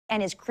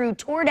and his crew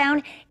tore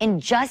down in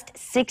just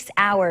 6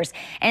 hours.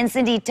 And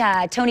Cindy,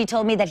 Tony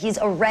told me that he's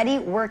already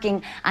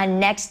working on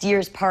next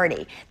year's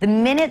party. The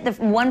minute the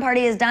one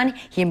party is done,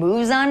 he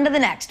moves on to the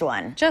next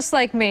one. Just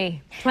like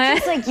me.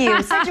 Just like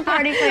you, such a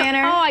party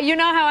planner. Oh, you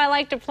know how I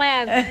like to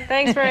plan.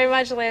 Thanks very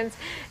much, Linz.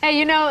 Hey,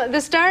 you know,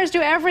 the stars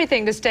do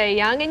everything to stay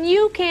young, and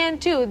you can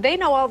too. They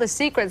know all the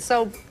secrets,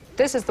 so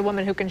this is the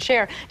woman who can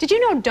share. Did you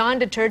know Dawn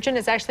detergent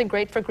is actually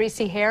great for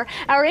greasy hair?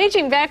 Our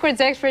aging backwards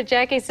expert,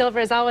 Jackie Silver,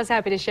 is always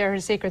happy to share her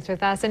secrets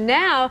with us. And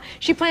now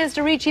she plans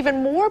to reach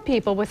even more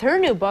people with her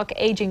new book,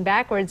 Aging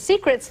Backwards,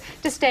 Secrets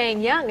to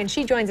Staying Young. And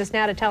she joins us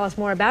now to tell us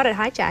more about it.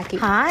 Hi, Jackie.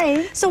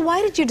 Hi. So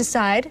why did you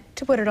decide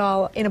to put it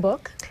all in a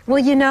book? Well,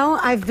 you know,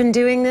 I've been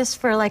doing this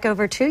for like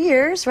over 2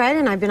 years, right?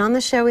 And I've been on the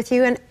show with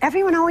you, and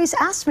everyone always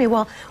asks me,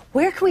 well,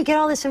 where can we get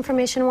all this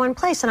information in one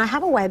place? And I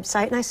have a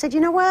website, and I said, you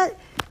know what?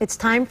 It's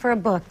time for a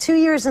book. 2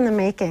 years in the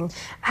making.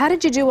 How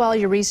did you do all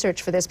your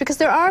research for this? Because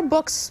there are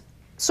books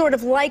sort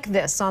of like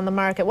this on the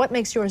market. What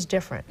makes yours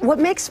different? What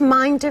makes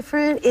mine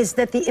different is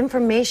that the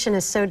information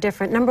is so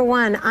different. Number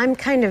one, I'm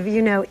kind of,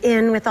 you know,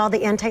 in with all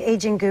the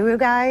anti-aging guru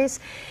guys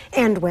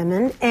and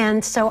women,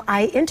 and so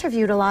I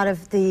interviewed a lot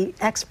of the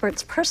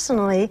experts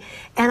personally,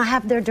 and I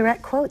have their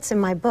direct quotes in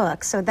my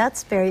book, so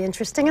that's very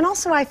interesting. And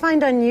also I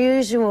find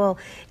unusual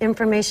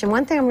information.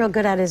 One thing I'm real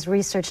good at is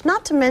research,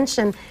 not to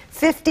mention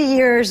 50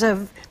 years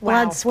of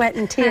blood, sweat,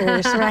 and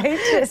tears, right?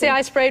 See,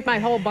 I sprayed my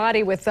whole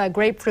body with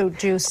grapefruit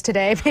juice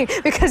today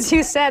because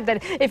you said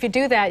that if you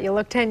do that, you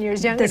look 10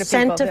 years younger The to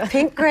people. scent of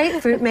pink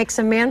grapefruit makes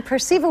a man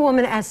perceive a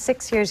woman as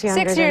 6 years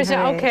younger 6 years, than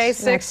her okay, age.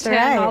 6, That's 10,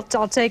 right.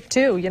 I'll take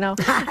 2, you know.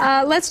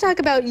 Let's talk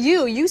about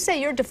you. You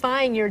say you're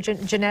defying your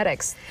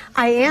genetics.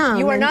 I am.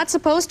 You are not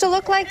supposed to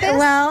look like this?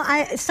 Well,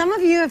 some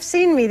of you have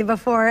seen me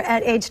before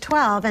at age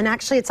 12, and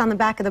actually it's on the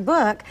back of the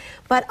book,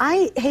 but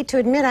I hate to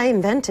admit I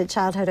invented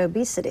childhood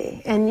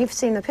obesity, and you've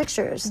seen the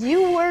pictures.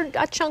 You were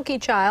a chunky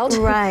child.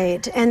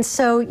 Right, and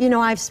so, you know,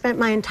 I've spent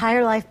my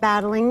entire life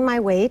battling my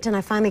weight, and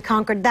I finally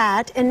conquered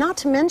that, and not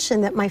to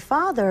mention that my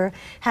father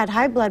had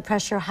high blood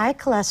pressure, high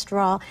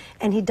cholesterol,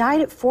 and he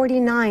died at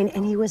 49,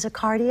 and he was a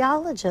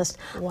cardiologist.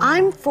 Wow.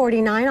 I'm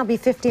 49, I'll be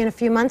 50 in a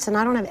few months, and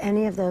I don't have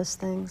any of those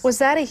things. Was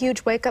that a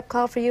huge wake-up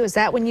call for you? Is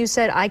that when you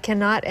said, I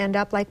cannot end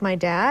up like my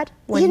dad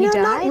when he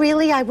died? Not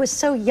really. I was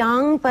so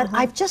young, but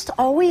I've just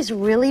always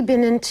really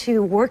been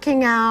into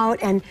working out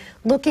and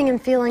looking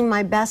and feeling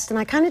my best, and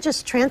I kind of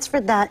just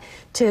transferred that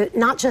to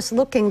not just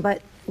looking,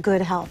 but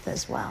good health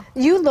as well.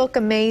 You look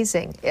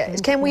amazing.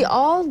 Can we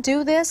all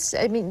do this?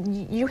 I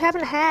mean, you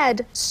haven't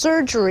had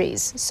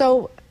surgeries,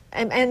 so,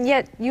 and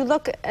yet you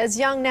look as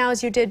young now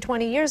as you did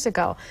 20 years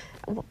ago.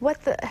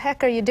 What the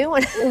heck are you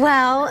doing?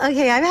 Well,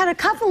 okay, I've had a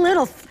couple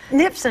little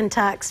nips and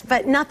tucks,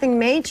 but nothing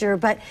major.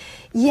 But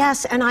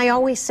yes, and I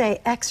always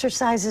say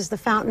exercise is the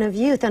fountain of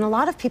youth, and a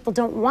lot of people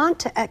don't want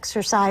to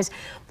exercise,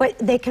 but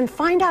they can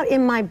find out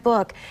in my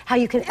book how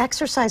you can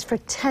exercise for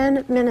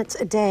 10 minutes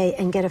a day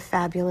and get a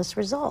fabulous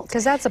result.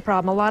 Because that's the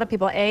problem. A lot of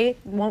people, A,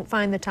 won't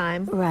find the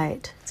time.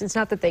 Right. It's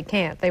not that they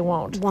can't, they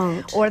won't.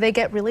 Won't. Or they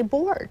get really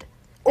bored.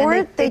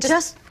 Or they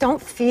just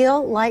don't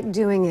feel like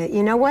doing it.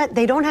 You know what?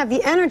 They don't have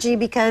the energy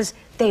because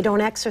they don't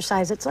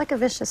exercise. It's like a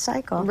vicious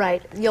cycle.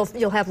 Right.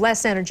 You'll have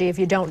less energy if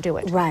you don't do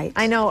it. Right.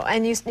 I know.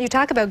 And you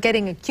talk about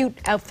getting a cute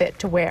outfit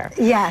to wear.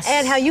 Yes.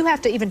 And how you have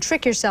to even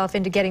trick yourself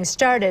into getting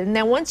started. And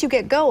then once you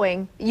get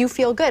going, you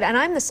feel good. And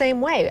I'm the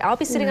same way. I'll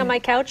be sitting on my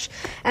couch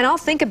and I'll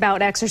think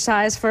about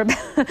exercise for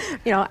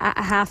you know,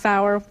 a half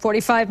hour,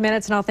 45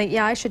 minutes, and I'll think,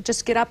 yeah, I should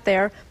just get up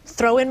there,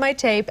 throw in my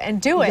tape,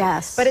 and do it.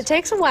 Yes. But it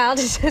takes a while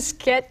to just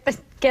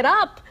get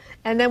up.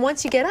 And then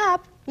once you get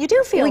up, you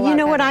do feel Well, you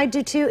know better. what I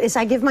do too is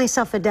I give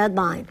myself a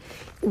deadline.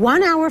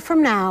 1 hour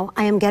from now,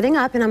 I am getting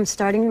up and I'm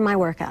starting my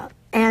workout.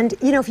 And,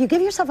 you know, if you give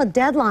yourself a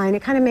deadline,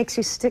 it kind of makes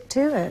you stick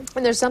to it.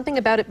 And there's something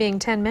about it being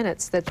 10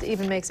 minutes that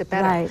even makes it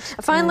better. Right.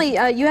 Finally,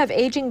 you have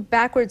Aging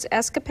Backwards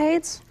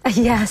escapades.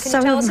 Yes.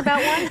 Can you tell us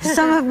about one?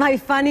 Some of my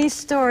funny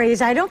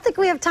stories. I don't think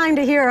we have time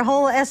to hear a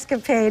whole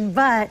escapade,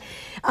 but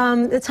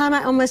the time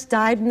I almost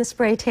died in the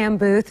spray tan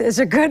booth is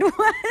a good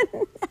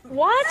one.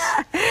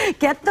 What?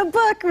 Get the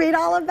book, read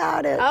all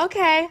about it.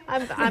 Okay,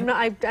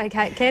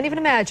 I can't even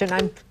imagine.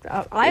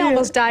 I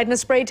almost died in a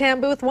spray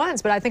tan booth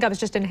once, but I think I was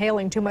just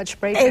inhaling too much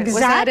spray tan. Exactly,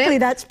 Was that it?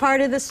 that's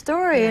part of the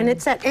story, and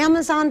it's at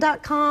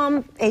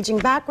Amazon.com,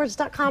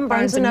 AgingBackwards.com,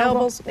 Barnes &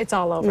 Noble. It's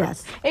all over.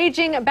 Yes.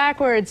 Aging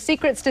Backwards,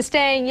 Secrets to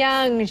Staying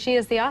Young. She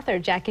is the author,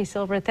 Jackie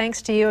Silver.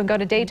 Thanks to you, and go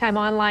to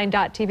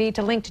DaytimeOnline.tv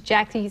to link to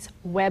Jackie's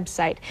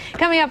website.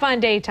 Coming up on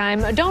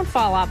Daytime, don't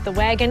fall off the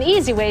wagon.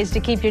 Easy ways to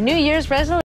keep your New Year's resolution.